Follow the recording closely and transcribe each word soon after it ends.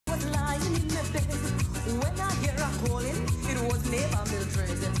When I hear her calling, it was neighbor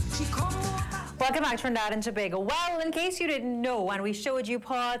Mildred. She come over. Welcome back to Trinidad and Tobago. Well, in case you didn't know, and we showed you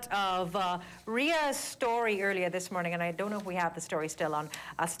part of Ria's story earlier this morning, and I don't know if we have the story still on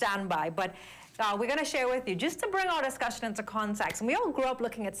standby, but we're going to share with you, just to bring our discussion into context. And we all grew up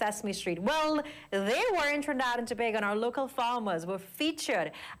looking at Sesame Street. Well, they were in Trinidad and Tobago, and our local farmers were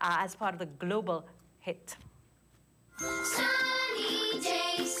featured as part of the global hit. Sunny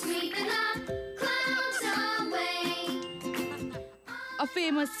days sweeping the clouds away. A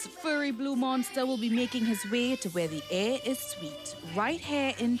famous furry blue monster will be making his way to where the air is sweet, right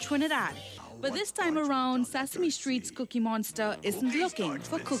here in Trinidad. But this time around, Sesame Street's Cookie Monster isn't looking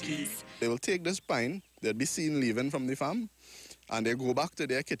for cookies. They will take this pine, they'll be seen leaving from the farm, and they go back to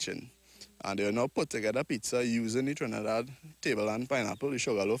their kitchen. And they will now put together pizza using the Trinidad Tableland pineapple, the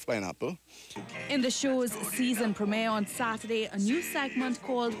sugarloaf pineapple. In the show's season premiere on Saturday, a new segment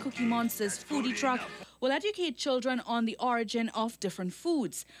called Cookie Monster's Foodie Truck will educate children on the origin of different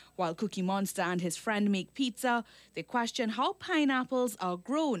foods. While Cookie Monster and his friend make pizza, they question how pineapples are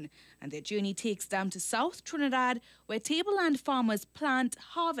grown, and their journey takes them to South Trinidad, where Tableland farmers plant,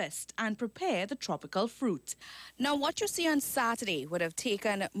 harvest and prepare the tropical fruit. Now, what you see on Saturday would have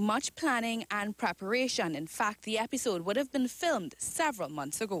taken much planning and preparation. In fact, the episode would have been filmed several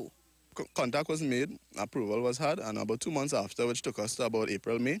months ago. Contact was made, approval was had, and about 2 months after, which took us to about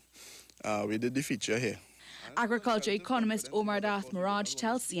April, May, we did the feature here. Agriculture economist Omardath Maharaj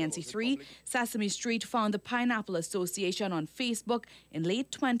tells CNC3 Sesame Street found the Pineapple Association on Facebook in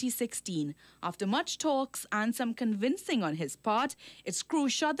late 2016. After much talks and some convincing on his part, its crew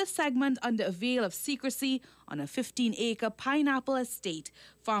shot the segment under a veil of secrecy on a 15-acre pineapple estate.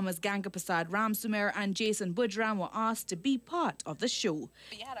 Farmers Ganga Prasad Ramsumir and Jason Budram were asked to be part of the show.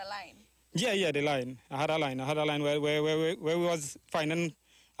 You had a line. Yeah, the line. I had a line where we was finding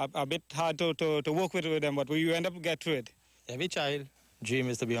a bit hard to work with them, but we end up get through it. Every child dream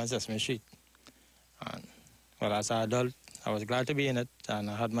is to be on Sesame Street. And, well, as an adult, I was glad to be in it, and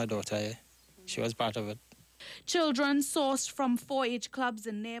I had my daughter here. She was part of it. Children sourced from 4-H clubs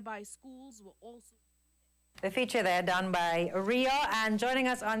in nearby schools were also... The feature there done by Ria, and joining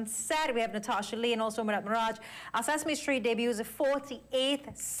us on set, we have Natasha Lee and also Omardath Maharaj. Our Sesame Street debuts a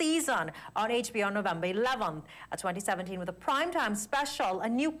 48th season on HBO on November 11th, 2017, with a primetime special, a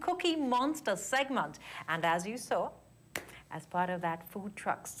new Cookie Monster segment. And as you saw, as part of that food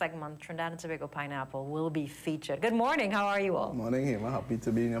truck segment, Trinidad and Tobago pineapple will be featured. Good morning, how are you all? Good morning, Hema. Happy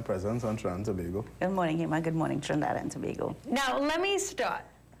to be in your presence on Trinidad and Tobago. Good morning, Hema. Good morning, Trinidad and Tobago. Now, let me start.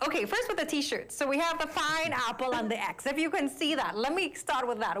 Okay, first with the T-shirts. So we have the pineapple and the X. If you can see that, let me start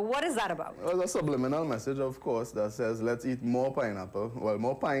with that. What is that about? Well, it's a subliminal message, of course, that says let's eat more pineapple. Well,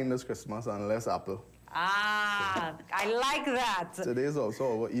 more pine this Christmas and less apple. Ah, I like that. Today is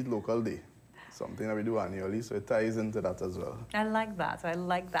also our Eat Local Day, something that we do annually, so it ties into that as well. I like that. I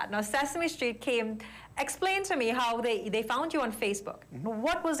like that. Now, Sesame Street came. Explain to me how they found you on Facebook.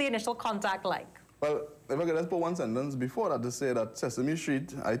 What was the initial contact like? Well, if I could just put one sentence before that to say that Sesame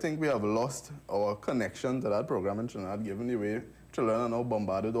Street, I think we have lost our connection to that program in Trinidad, given the way children are now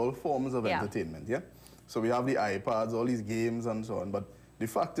bombarded with all forms of entertainment, yeah? So we have the iPads, all these games and so on, but the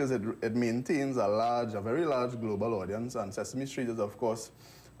fact is it maintains a very large global audience, and Sesame Street is, of course,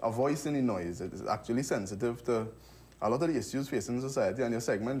 a voice in the noise. It is actually sensitive to a lot of the issues facing society, and your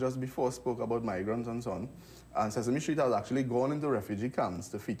segment just before spoke about migrants and so on. And Sesame Street has actually gone into refugee camps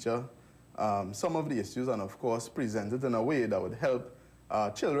to feature some of the issues and, of course, present it in a way that would help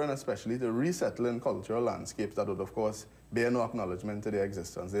children especially to resettle in cultural landscapes that would, of course, bear no acknowledgement to their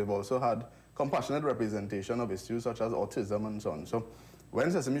existence. They've also had compassionate representation of issues such as autism and so on. So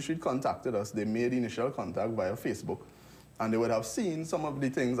when Sesame Street contacted us, they made initial contact via Facebook, and they would have seen some of the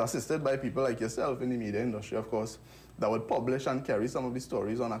things assisted by people like yourself in the media industry, of course, that would publish and carry some of the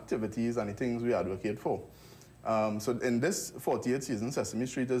stories on activities and the things we advocate for. So in this 48th season, Sesame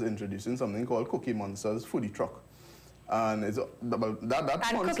Street is introducing something called Cookie Monster's Foodie Truck. And it's about that and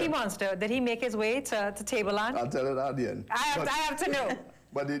concept. Cookie Monster, did he make his way to Tableland? I'll tell you that at the end. I have to know.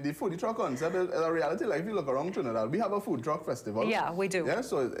 But the foodie truck concept is a reality. Like if you look around Trinidad, we have a food truck festival. Yeah, we do. Yeah,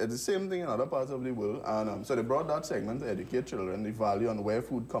 so it's the same thing in other parts of the world. And so they brought that segment to educate children the value on where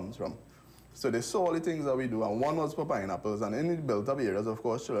food comes from. So they saw all the things that we do, and one was for pineapples. And in the built-up areas, of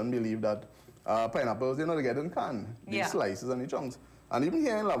course, children believe that pineapples, you know, they get in can, the slices and the chunks. And even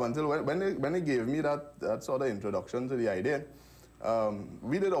here in Lavantil, when they gave me that sort of introduction to the idea,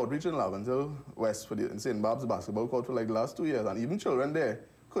 we did outreach in Lavantil West for in St. Barb's basketball court for like the last 2 years, and even children there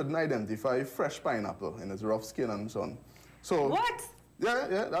couldn't identify fresh pineapple in its rough skin and so on. So what?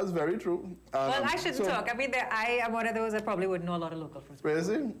 Yeah, that's very true. Well, I shouldn't talk. I mean, I am one of those that probably wouldn't know a lot of local foods.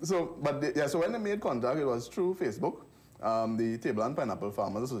 Crazy. So, so when they made contact, it was through Facebook. The Tableland Pineapple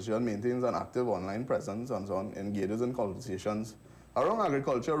Farmers Association maintains an active online presence and so on, engages in conversations around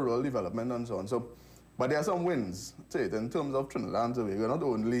agriculture, rural development, and so on. So, but there are some wins to it in terms of Trinidad and Tobago. Not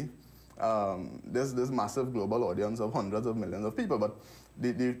only this massive global audience of hundreds of millions of people, but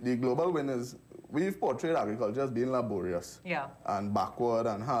the global win is we've portrayed agriculture as being laborious and backward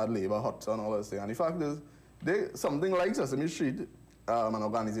and hard labor, huts and all this thing. And the fact is, something like Sesame Street, an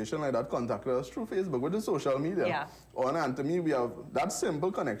organization like that contacted us through Facebook, which is social media. Yeah. And to me, we have that simple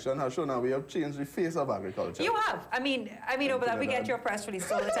connection has shown that we have changed the face of agriculture. You have. I mean, over that we get your press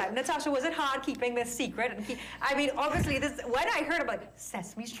release all the time. Natasha, was it hard keeping this secret? And I mean, obviously, when I heard about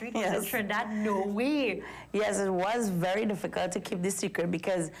Sesame Street was in Trinidad, no way. Yes, it was very difficult to keep this secret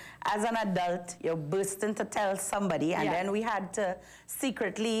because as an adult, you're bursting to tell somebody, and then we had to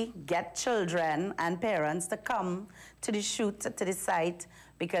secretly get children and parents to come to the shoot, to the site,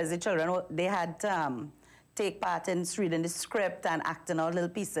 because the children, they had to take part in reading the script and acting out little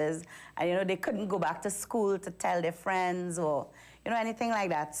pieces. And, you know, they couldn't go back to school to tell their friends or, you know, anything like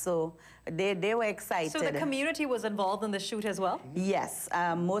that. So they were excited. So the community was involved in the shoot as well? Yes.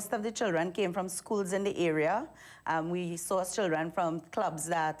 Most of the children came from schools in the area. We saw children from clubs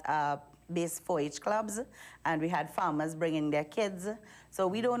that are based 4-H clubs, and we had farmers bringing their kids. So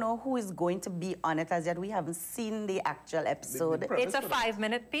we don't know who is going to be on it as yet. We haven't seen the actual episode. It's a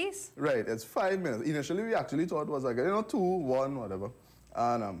 5-minute piece? Right, it's 5 minutes. Initially, we actually thought it was like, 2, 1, whatever.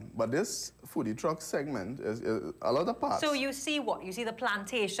 And, but this foodie truck segment is a lot of parts. So you see what? You see the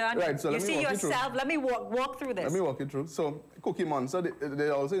plantation. Right, so you see yourself. Let me walk through this. Let me walk you through. So Cookie Monster,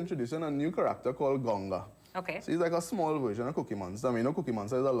 they're also introducing a new character called Gonga. Okay. So he's like a small version of Cookie Monster. I mean, Cookie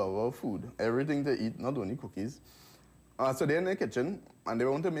Monster is a lover of food. Everything to eat, not only cookies. So they're in the kitchen, and they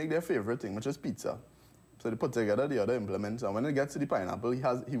want to make their favorite thing, which is pizza. So they put together the other implements, and when it gets to the pineapple,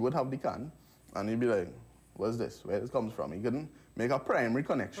 he would have the can, and he'd be like, what's this? Where this comes from? He couldn't make a primary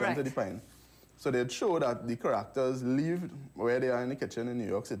connection to the pine. So they'd show that the characters leave where they are in the kitchen in New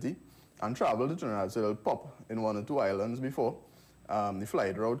York City and travel to Trinidad. So they'll pop in 1 or 2 islands before the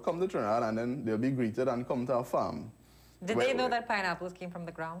flight route, come to Trinidad, and then they'll be greeted and come to our farm. Did they know that pineapples came from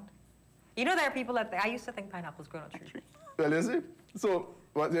the ground? You know, there are people that I used to think pineapples grow on trees. Well, you see, so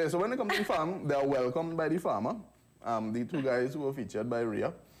when they come to the farm, they are welcomed by the farmer, the 2 guys who were featured by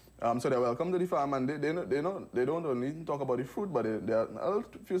Rhea. So they're welcome to the farm, and they don't only talk about the fruit, but there are a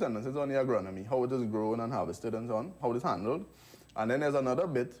few sentences on the agronomy, how it is grown and harvested and so on, how it is handled. And then there's another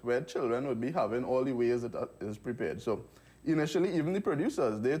bit where children would be having all the ways it is prepared. So initially, even the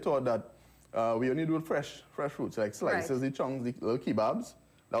producers, they thought that we only do fresh fruits, like slices, the chunks, the little kebabs.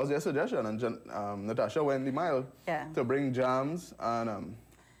 That was their suggestion, and Natasha went the mile to bring jams and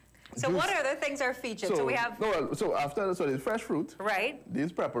so juice. What other things are featured? So we have... So there's fresh fruit. Right.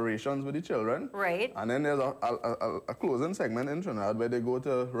 These preparations with the children. Right. And then there's a closing segment in Trinidad where they go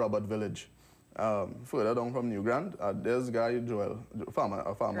to Robert Village. Further down from New Grand, there's a guy, Joel,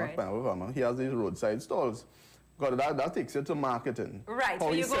 pineapple farmer. He has these roadside stalls. Because that takes you to marketing. Right,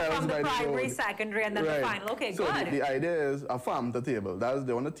 so you go from the primary, secondary, and then the final. Okay, so good. The idea is a farm to table.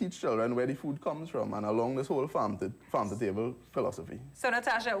 They want to teach children where the food comes from and along this whole farm to table philosophy. So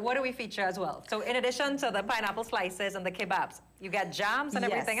Natasha, what do we feature as well? So in addition to the pineapple slices and the kebabs, you get jams and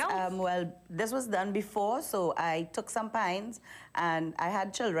everything else? Well, this was done before, so I took some pines and I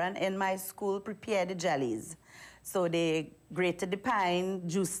had children in my school prepare the jellies. So they grated the pine,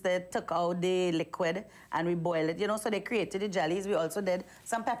 juiced it, took out the liquid, and we boiled it, you know, so they created the jellies. We also did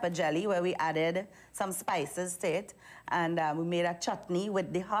some pepper jelly where we added some spices to it, and we made a chutney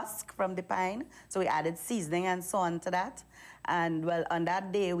with the husk from the pine, so we added seasoning and so on to that. And, well, on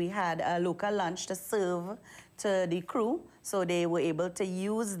that day, we had a local lunch to serve to the crew, so they were able to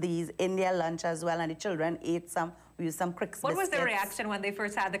use these in their lunch as well, and the children ate some. We used some cricks What was the reaction when they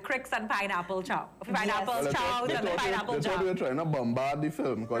first had the cricks and pineapple chow? Pineapple chow and the pineapple jam? They thought we were trying to bombard the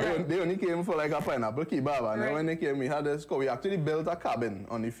film, because they only came for like a pineapple kebab, and then when they came, we had this, we actually built a cabin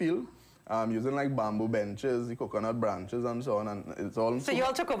on the field, using like bamboo benches, the coconut branches and so on, and it's all... So you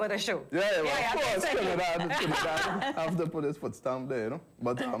all took over the show? Yeah, of course, Trinidad have to put his foot stamp there, you know.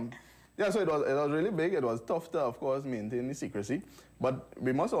 But yeah, so it was really big. It was tough to, of course, maintain the secrecy. But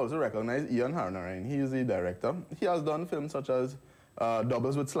we must also recognize Ian Harnarain. He is the director. He has done films such as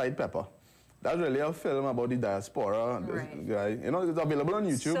Doubles with Slight Pepper. That's really a film about the diaspora. This guy, you know, it's available on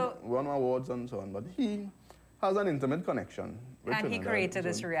YouTube, won awards and so on. But he has an intimate connection with And he created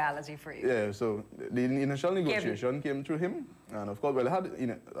this reality for you. Yeah, so the initial negotiation came through him. And of course, well, it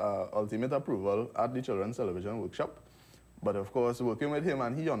had ultimate approval at the Children's Television Workshop. But of course, working with him,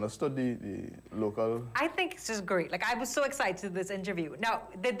 and he understood the local. I think it's just great. Like, I was so excited to this interview. Now,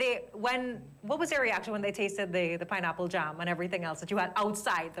 what was their reaction when they tasted the pineapple jam and everything else that you had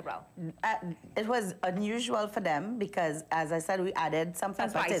outside the brow? It was unusual for them because, as I said, we added some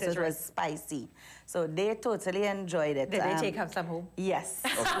pepper to it. It was spicy. So they totally enjoyed it. Did they take some home? Yes.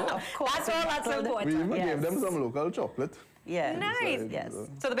 Of course. That's all that's important. We even gave them some local chocolate. Yeah. Nice. Yes.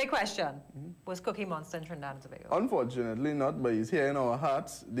 So the big question, was Cookie Monster in Trinidad and Tobago? Unfortunately not, but he's here in our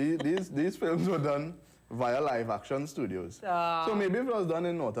hearts. These films were done via live action studios. So maybe if it was done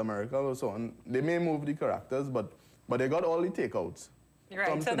in North America or so on, they may move the characters, but they got all the takeouts.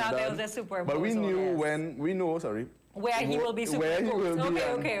 Right, so now they'll just superimpose. But we knew where he will be superimposed.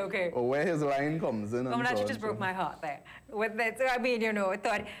 Okay. Or where his line comes in. Omardath, you just broke my heart there. With that, I mean, you know, I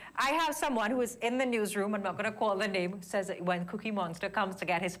thought, I have someone who is in the newsroom, I'm not going to call the name, who says that when Cookie Monster comes to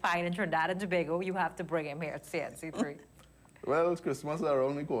get his fine in Trinidad and Tobago, you have to bring him here at CNC3. Well, it's Christmas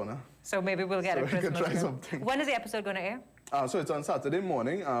around the corner. So maybe we'll get a Christmas. We could try something. When is the episode going to air? So it's on Saturday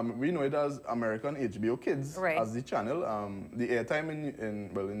morning. We know it as American HBO Kids as the channel. The airtime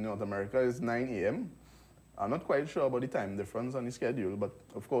in North America is 9 a.m. I'm not quite sure about the time difference on the schedule, but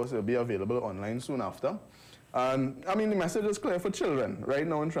of course it'll be available online soon after. And I mean, the message is clear for children. Right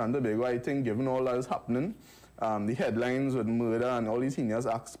now in Trinidad and Tobago, I think given all that is happening, the headlines with murder and all these heinous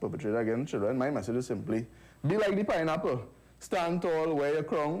acts perpetrated against children, my message is simply, be like the pineapple. Stand tall, wear your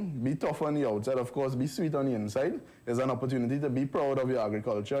crown, be tough on the outside, of course, be sweet on the inside. There's an opportunity to be proud of your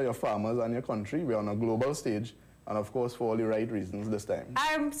agriculture, your farmers, and your country. We're on a global stage, and of course, for all the right reasons this time.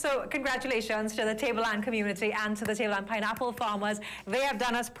 So congratulations to the Tableland community and to the Tableland pineapple farmers. They have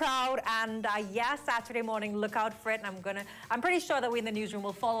done us proud, and yes, Saturday morning, look out for it. And I'm pretty sure that we in the newsroom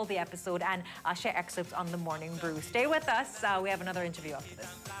will follow the episode and share excerpts on the morning brew. Stay with us. We have another interview after this.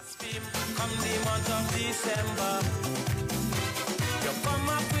 Come the month of December. You come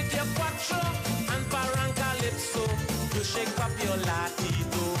up with your quattro and barrancalypso. You shake up your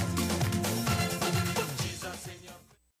latido.